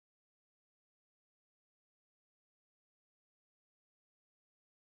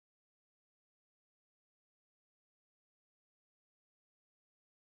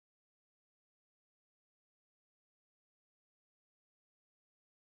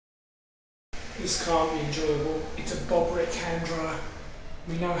This can't be enjoyable. It's a Bobrick hand dryer.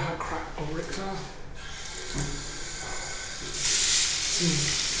 We know how crap Bobricks are.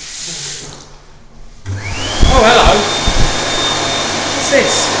 Oh, hello. What's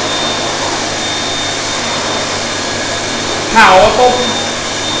this? Power, Bob?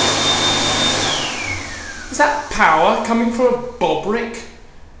 Is that power coming from a Bobrick?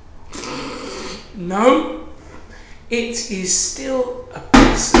 No. It is still a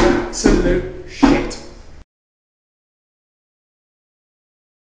piece of absolute shit.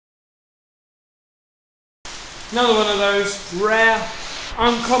 Another one of those rare,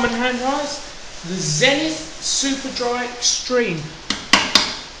 uncommon hand dryers, the Zenith Super Dry Extreme.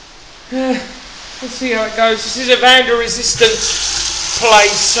 Let's see how it goes. This is a vandal resistant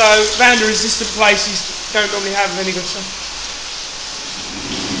place, so vandal resistant places don't normally have any good stuff.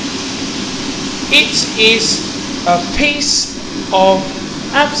 It is a piece of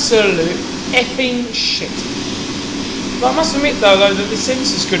absolute effing shit. But I must admit though that the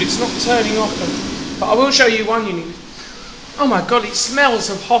sensor's good, it's not turning off them. But I will show you one you need. Oh my god, it smells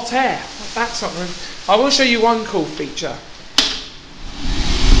of hot air. That's not good. I will show you one cool feature.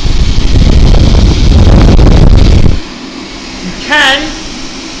 You can,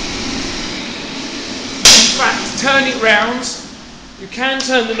 in fact, turn it round. You can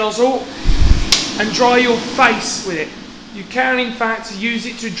turn the nozzle and dry your face with it. You can in fact use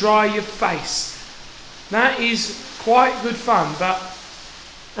it to dry your face. That is quite good fun, but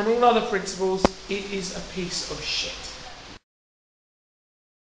on all other principles it is a piece of shit.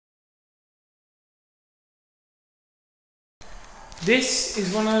 This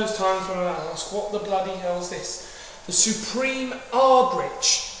is one of those times when I ask, what the bloody hell is this? The Supreme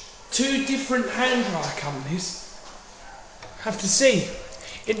Ardrich. Two different hand dryer companies. Have to see.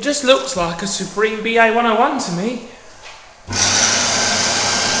 It just looks like a Supreme BA101 to me.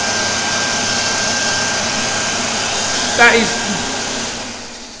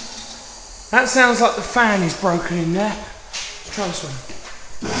 That sounds like the fan is broken in there. Let's try this one.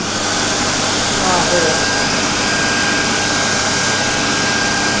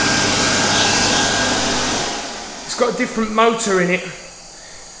 It's got a different motor in it.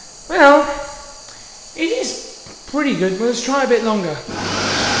 Well, it is pretty good, but let's try a bit longer.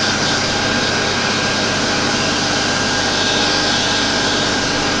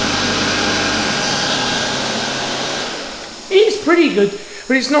 It's pretty good,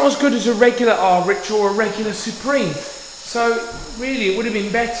 but it's not as good as a regular Ardrich or a regular Supreme. So really it would have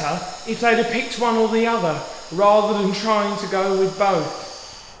been better if they'd have picked one or the other, rather than trying to go with both.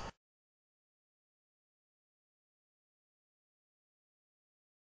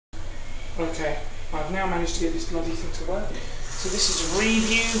 Okay, I've now managed to get this bloody thing to work. So this is a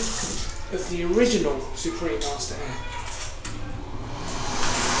review of the original Supreme Master Air.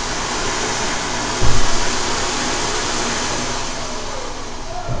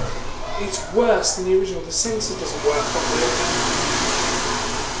 It's worse than the original. The sensor doesn't work properly.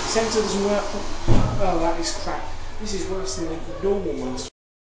 The sensor doesn't work properly. Oh, that is crap. This is worse than the normal ones.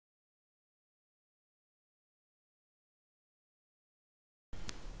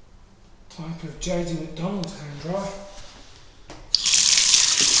 Type of J.D. McDonald's hand dryer.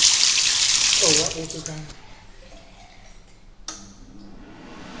 Oh, that water's going.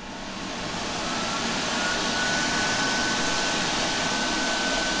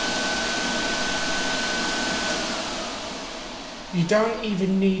 You don't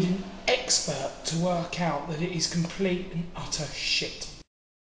even need an expert to work out that it is complete and utter shit.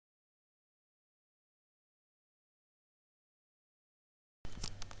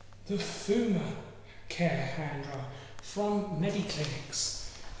 The Fuma Care hand dryer from Mediclinics.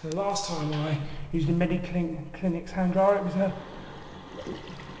 The last time I used a Mediclinics hand dryer,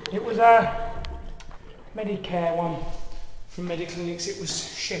 it was a Medicare one from Mediclinics. It was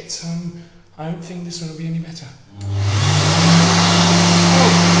shit, so I don't think this one will be any better.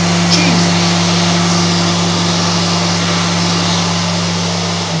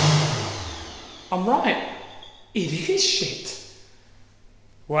 I'm right, it is shit.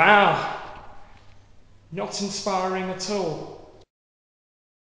 Wow, not inspiring at all.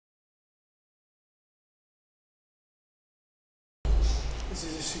 This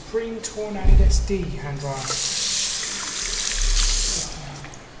is a Supreme Tornado SD hand dryer.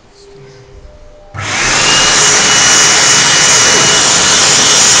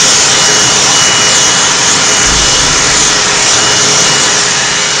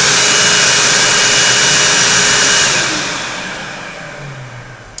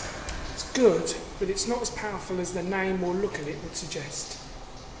 Good, but it's not as powerful as the name or look of it would suggest.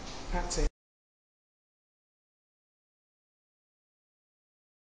 That's it.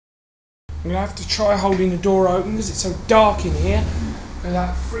 I'm going to have to try holding the door open because it's so dark in here. And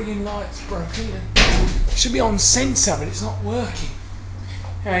that frigging light's broken. It should be on sensor, but it's not working.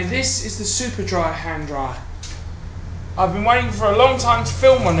 Anyway, this is the super dry hand dryer. I've been waiting for a long time to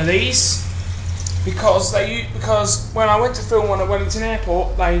film one of these because when I went to film one at Wellington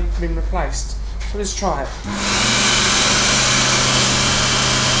Airport, they'd been replaced. So let's try it.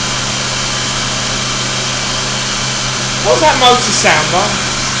 What was that motor sound like?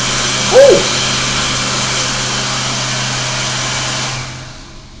 Ooh!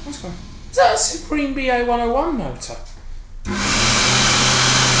 Is that a Supreme BA101 motor?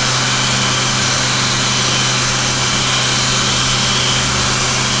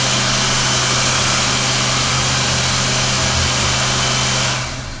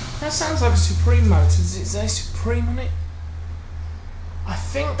 That sounds like a Supreme motor. Does it say Supreme on it? I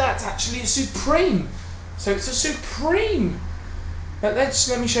think that's actually a Supreme. So it's a Supreme. But let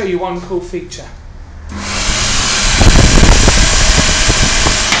me show you one cool feature.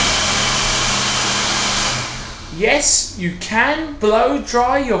 Yes, you can blow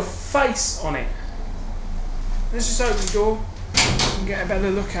dry your face on it. Let's just open the door and get a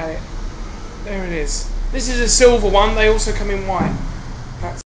better look at it. There it is. This is a silver one. They also come in white.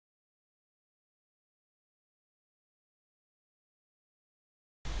 That's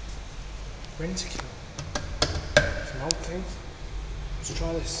Rentokil. Some old things. Let's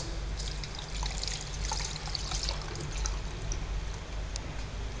try this.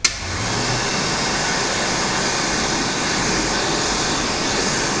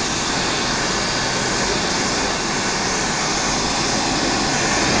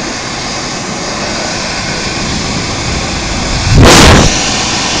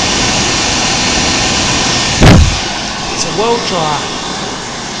 World dryer.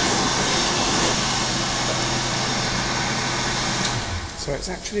 So it's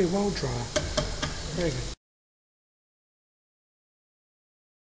actually a world dryer. Very good.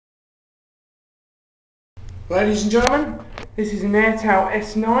 Ladies and gentlemen, this is an Airtel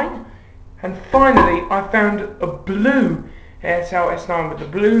S9, and finally I found a blue Airtel S9 with the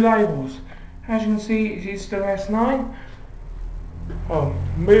blue labels. As you can see, it is still S9. I'll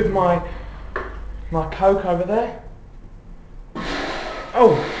move my Coke over there.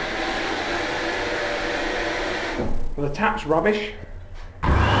 Oh, well, the tap's rubbish.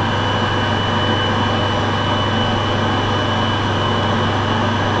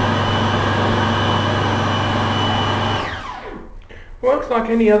 Works like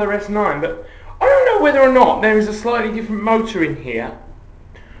any other S9, but I don't know whether or not there is a slightly different motor in here,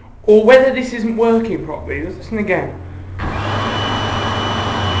 or whether this isn't working properly. Let's listen again.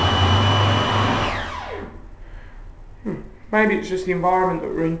 Maybe it's just the environment that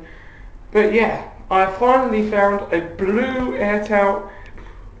we're in. But yeah, I finally found a blue Airtel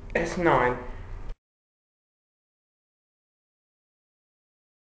S9.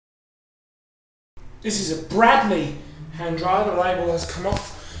 This is a Bradley hand dryer. The label has come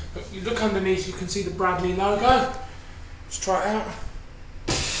off. But you look underneath, you can see the Bradley logo. Let's try it out.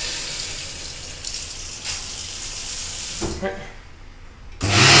 Right.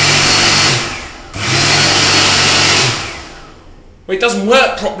 Well, it doesn't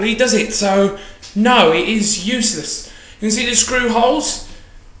work properly, does it? So, no, it is useless. You can see the screw holes.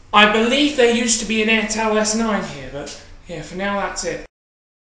 I believe there used to be an Airtel S9 here, but yeah, for now that's it.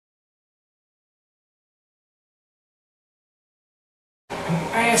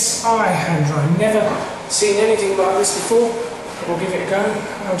 An ASI hand dryer. Never seen anything like this before. We'll give it a go.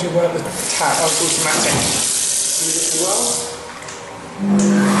 How do you work the tap? Oh, it's automatic. Use it as well.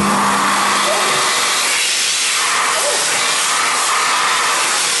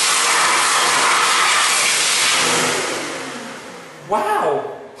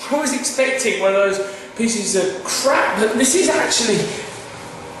 Wow! I was expecting one of those pieces of crap, but this is actually...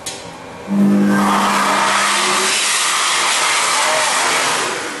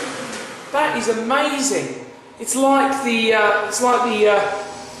 That is amazing. It's like the Air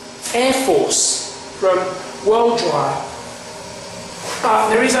Force from World Dryer. But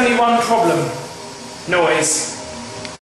there is only one problem: noise.